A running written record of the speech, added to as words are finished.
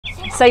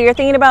So you're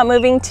thinking about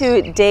moving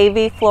to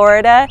Davie,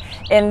 Florida.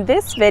 In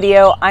this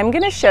video, I'm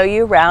going to show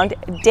you around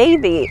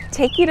Davie,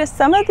 take you to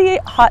some of the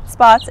hot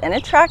spots and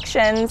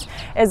attractions,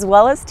 as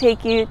well as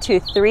take you to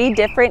 3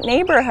 different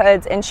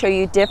neighborhoods and show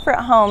you different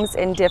homes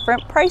in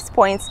different price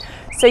points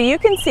so you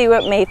can see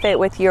what may fit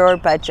with your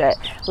budget.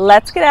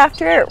 Let's get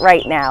after it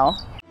right now.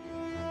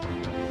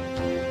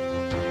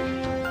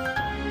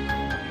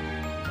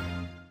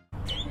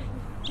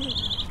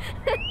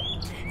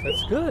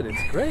 That's good.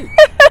 It's great.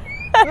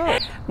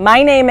 Good.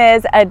 My name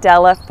is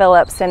Adela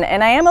Philipson,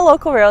 and I am a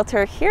local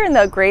realtor here in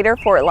the greater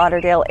Fort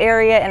Lauderdale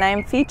area, and I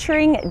am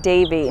featuring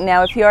Davie.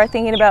 Now, if you are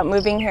thinking about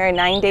moving here in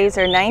 9 days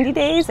or 90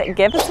 days,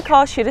 give us a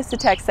call, shoot us a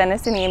text, send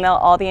us an email.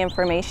 All the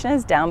information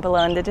is down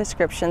below in the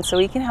description so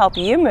we can help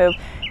you move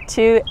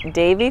to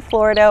Davie,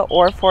 Florida,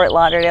 or Fort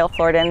Lauderdale,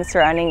 Florida, and the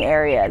surrounding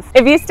areas.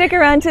 If you stick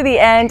around to the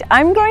end,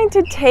 I'm going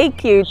to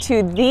take you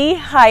to the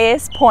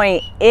highest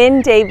point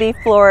in Davie,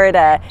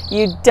 Florida.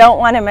 You don't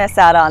want to miss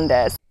out on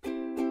this.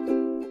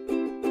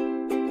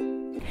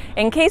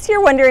 In case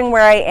you're wondering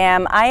where I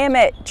am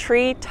at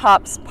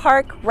Treetops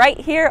Park right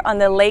here on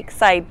the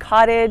Lakeside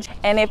Cottage.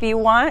 And if you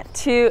want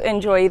to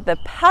enjoy the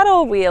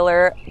paddle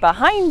wheeler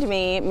behind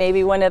me,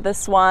 maybe one of the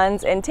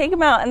swans, and take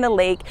them out in the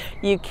lake,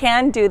 you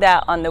can do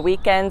that on the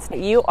weekends.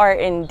 You are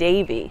in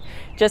Davie,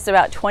 just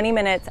about 20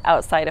 minutes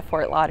outside of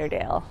Fort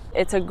Lauderdale.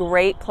 It's a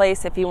great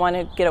place if you want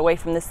to get away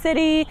from the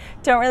city,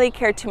 don't really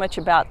care too much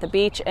about the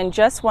beach, and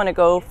just want to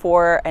go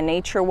for a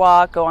nature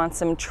walk, go on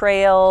some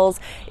trails.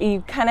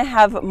 You kind of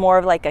have more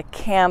of like a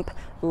camp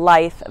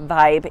life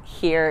vibe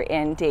here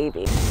in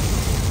Davie. It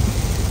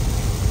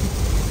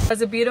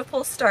was a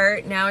beautiful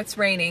start. Now it's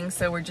raining,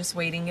 so we're just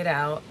waiting it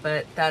out,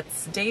 but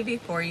that's Davie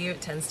for you.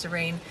 It tends to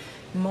rain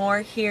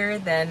more here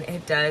than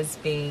it does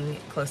being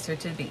closer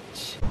to the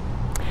beach.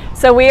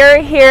 So we are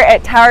here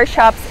at Tower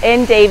Shops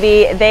in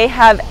Davie. They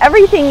have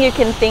everything you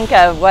can think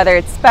of, whether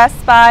it's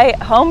Best Buy,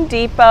 Home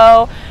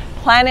Depot,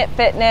 Planet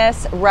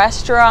Fitness,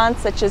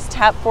 restaurants such as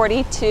Tap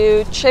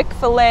 42,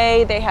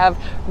 Chick-fil-A, they have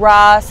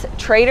Ross,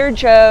 Trader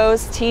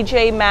Joe's,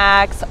 TJ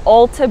Maxx,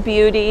 Ulta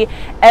Beauty,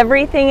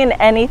 everything and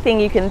anything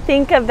you can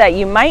think of that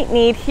you might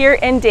need here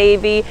in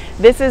Davie.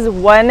 This is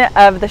one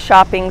of the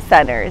shopping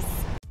centers.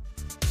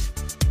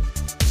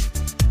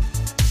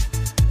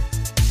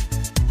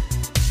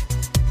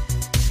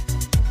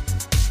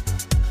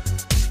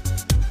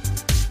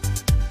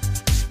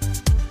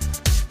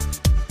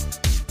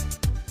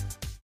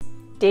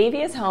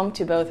 Davie is home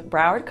to both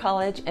Broward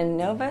College and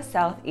Nova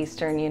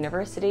Southeastern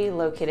University,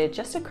 located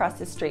just across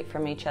the street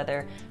from each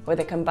other, with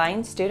a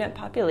combined student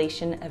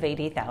population of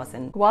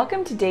 80,000.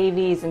 Welcome to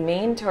Davie's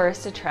main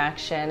tourist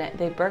attraction,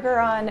 the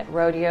Burgeron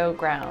Rodeo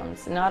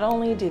Grounds. Not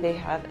only do they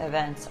have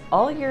events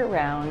all year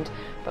round,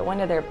 but one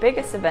of their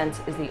biggest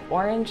events is the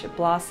Orange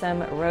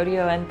Blossom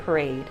Rodeo and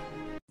Parade.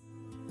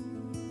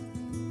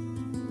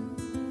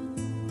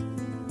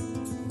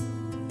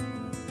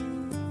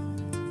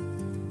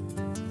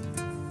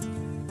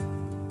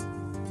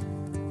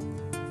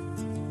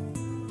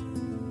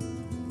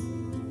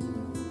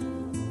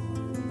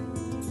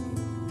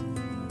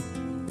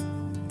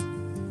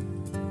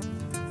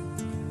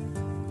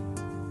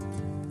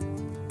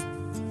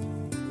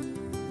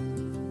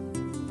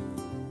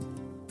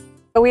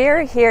 We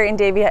are here in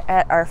Davie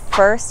at our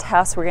first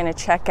house we're going to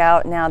check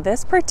out. Now,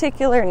 this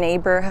particular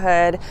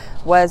neighborhood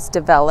was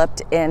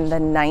developed in the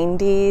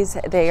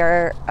 90s. They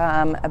are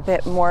a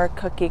bit more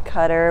cookie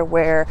cutter,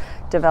 where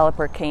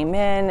developer came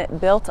in,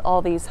 built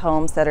all these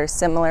homes that are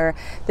similar.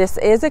 This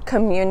is a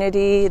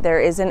community. There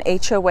is an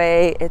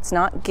HOA. It's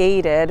not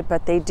gated,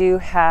 but they do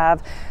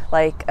have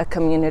like a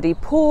community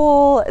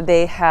pool.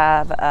 They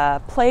have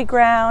a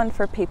playground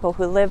for people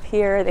who live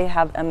here. They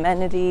have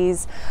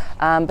amenities.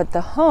 But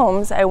the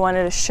homes I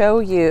wanted to show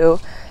you,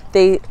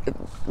 they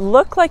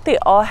look like they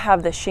all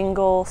have the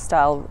shingle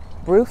style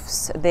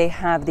roofs. They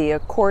have the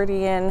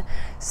accordion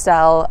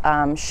style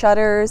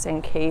shutters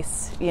in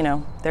case, you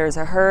know, there's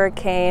a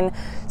hurricane.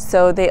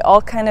 So they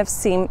all kind of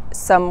seem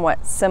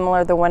somewhat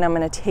similar. The one I'm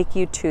going to take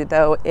you to,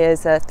 though,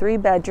 is a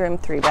 3-bedroom,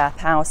 3-bath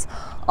house,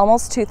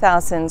 almost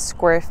 2,000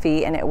 square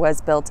feet, and it was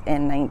built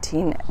in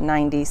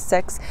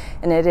 1996,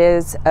 and it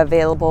is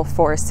available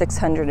for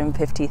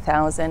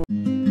 $650,000.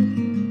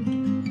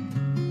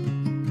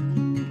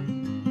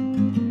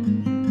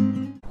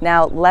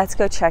 Now let's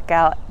go check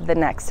out the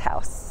next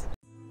house.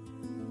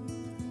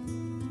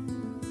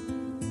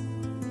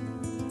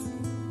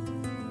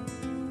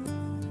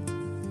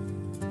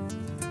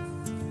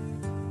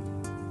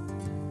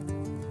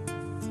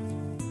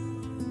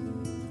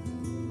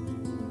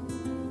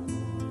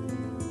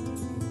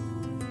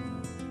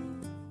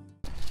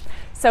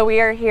 So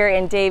we are here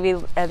in Davie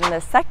in the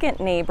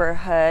second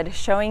neighborhood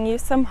showing you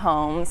some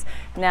homes.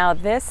 Now,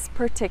 this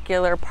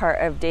particular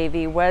part of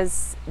Davie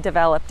was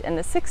developed in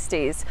the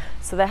 60s.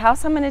 So the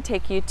house I'm going to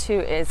take you to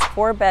is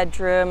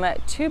 4-bedroom,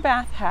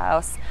 2-bath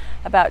house,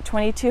 about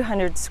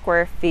 2,200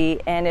 square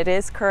feet, and it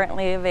is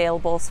currently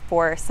available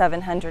for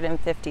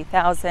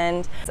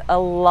 $750,000. A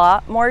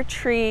lot more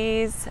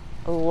trees,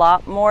 a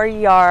lot more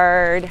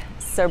yard,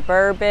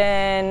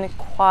 suburban,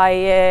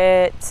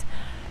 quiet,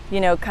 you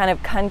know, kind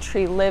of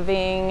country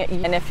living.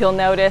 And if you'll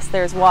notice,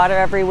 there's water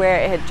everywhere.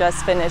 It had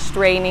just finished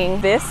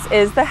raining. This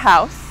is the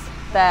house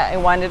that I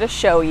wanted to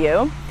show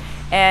you.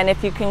 And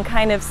if you can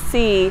kind of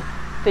see,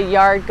 the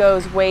yard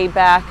goes way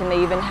back, and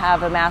they even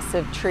have a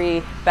massive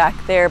tree back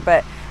there.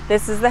 But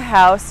this is the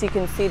house. You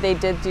can see they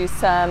did do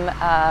some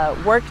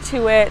work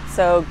to it.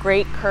 So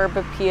great curb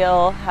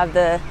appeal, have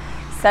the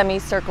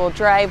semicircle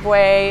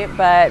driveway.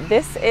 But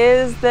this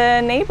is the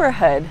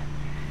neighborhood.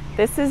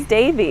 This is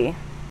Davie.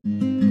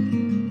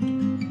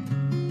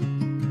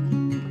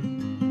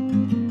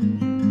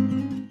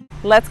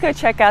 Let's go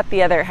check out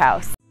the other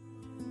house.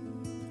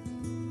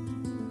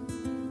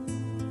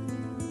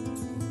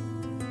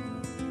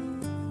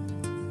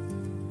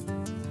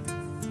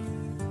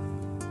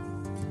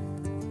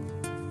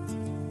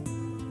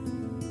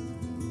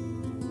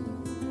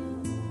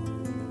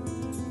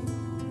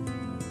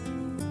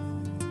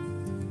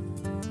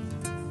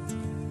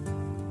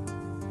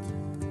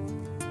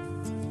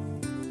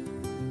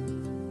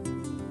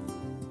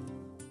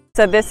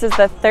 So this is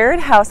the third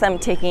house I'm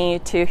taking you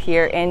to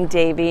here in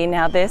Davie.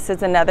 Now this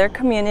is another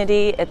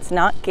community. It's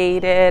not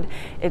gated.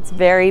 It's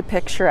very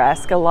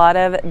picturesque. A lot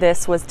of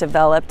this was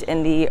developed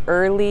in the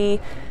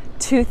early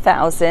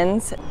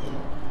 2000s.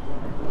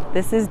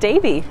 This is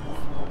Davie.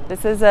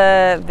 This is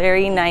a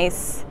very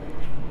nice,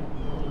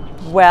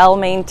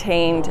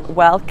 well-maintained,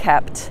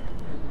 well-kept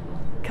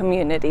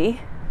community.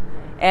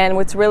 And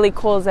what's really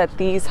cool is that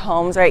these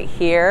homes right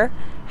here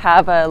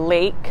have a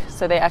lake.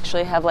 So they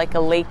actually have like a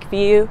lake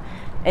view.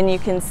 And you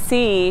can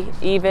see,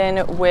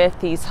 even with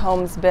these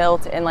homes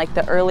built in like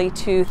the early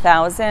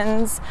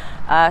 2000s,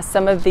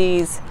 some of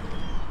these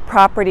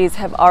properties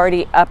have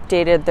already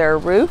updated their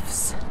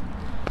roofs,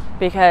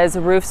 because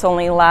roofs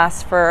only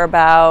last for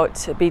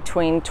about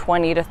between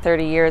 20 to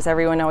 30 years.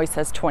 Everyone always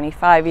says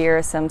 25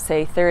 years, some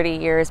say 30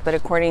 years, but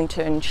according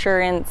to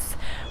insurance,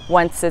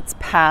 once it's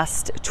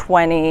past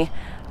 20,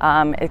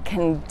 it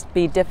can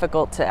be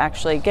difficult to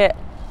actually get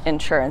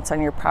insurance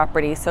on your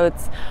property. So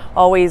it's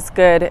always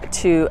good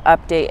to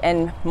update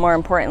and, more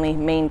importantly,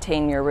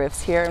 maintain your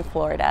roofs here in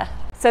Florida.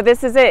 So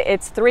this is it.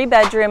 It's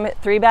 3-bedroom,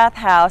 3-bath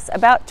house,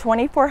 about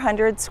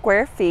 2,400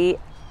 square feet,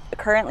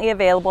 currently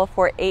available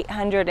for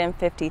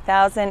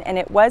 $850,000, and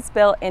it was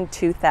built in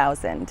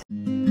 2000.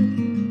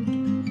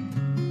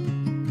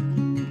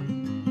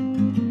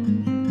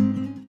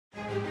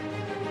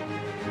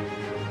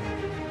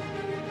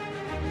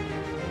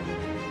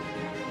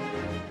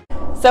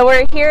 So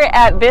we're here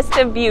at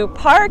Vista View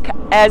Park.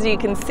 As you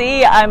can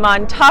see, I'm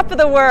on top of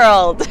the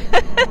world.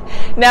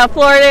 Now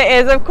Florida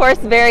is of course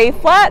very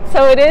flat,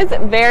 so it is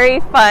very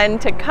fun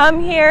to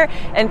come here.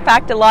 In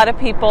fact, a lot of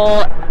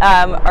people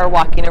are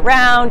walking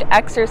around,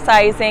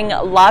 exercising,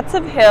 lots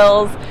of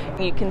hills.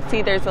 You can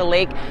see there's a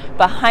lake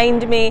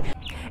behind me.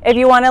 If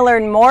you want to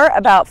learn more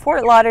about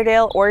Fort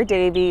Lauderdale or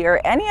Davie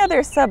or any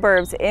other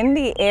suburbs in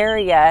the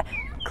area,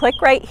 click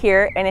right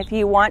here. And if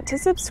you want to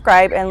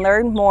subscribe and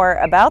learn more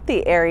about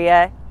the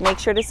area, make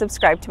sure to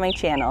subscribe to my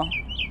channel.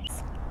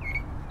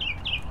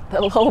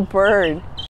 The little bird.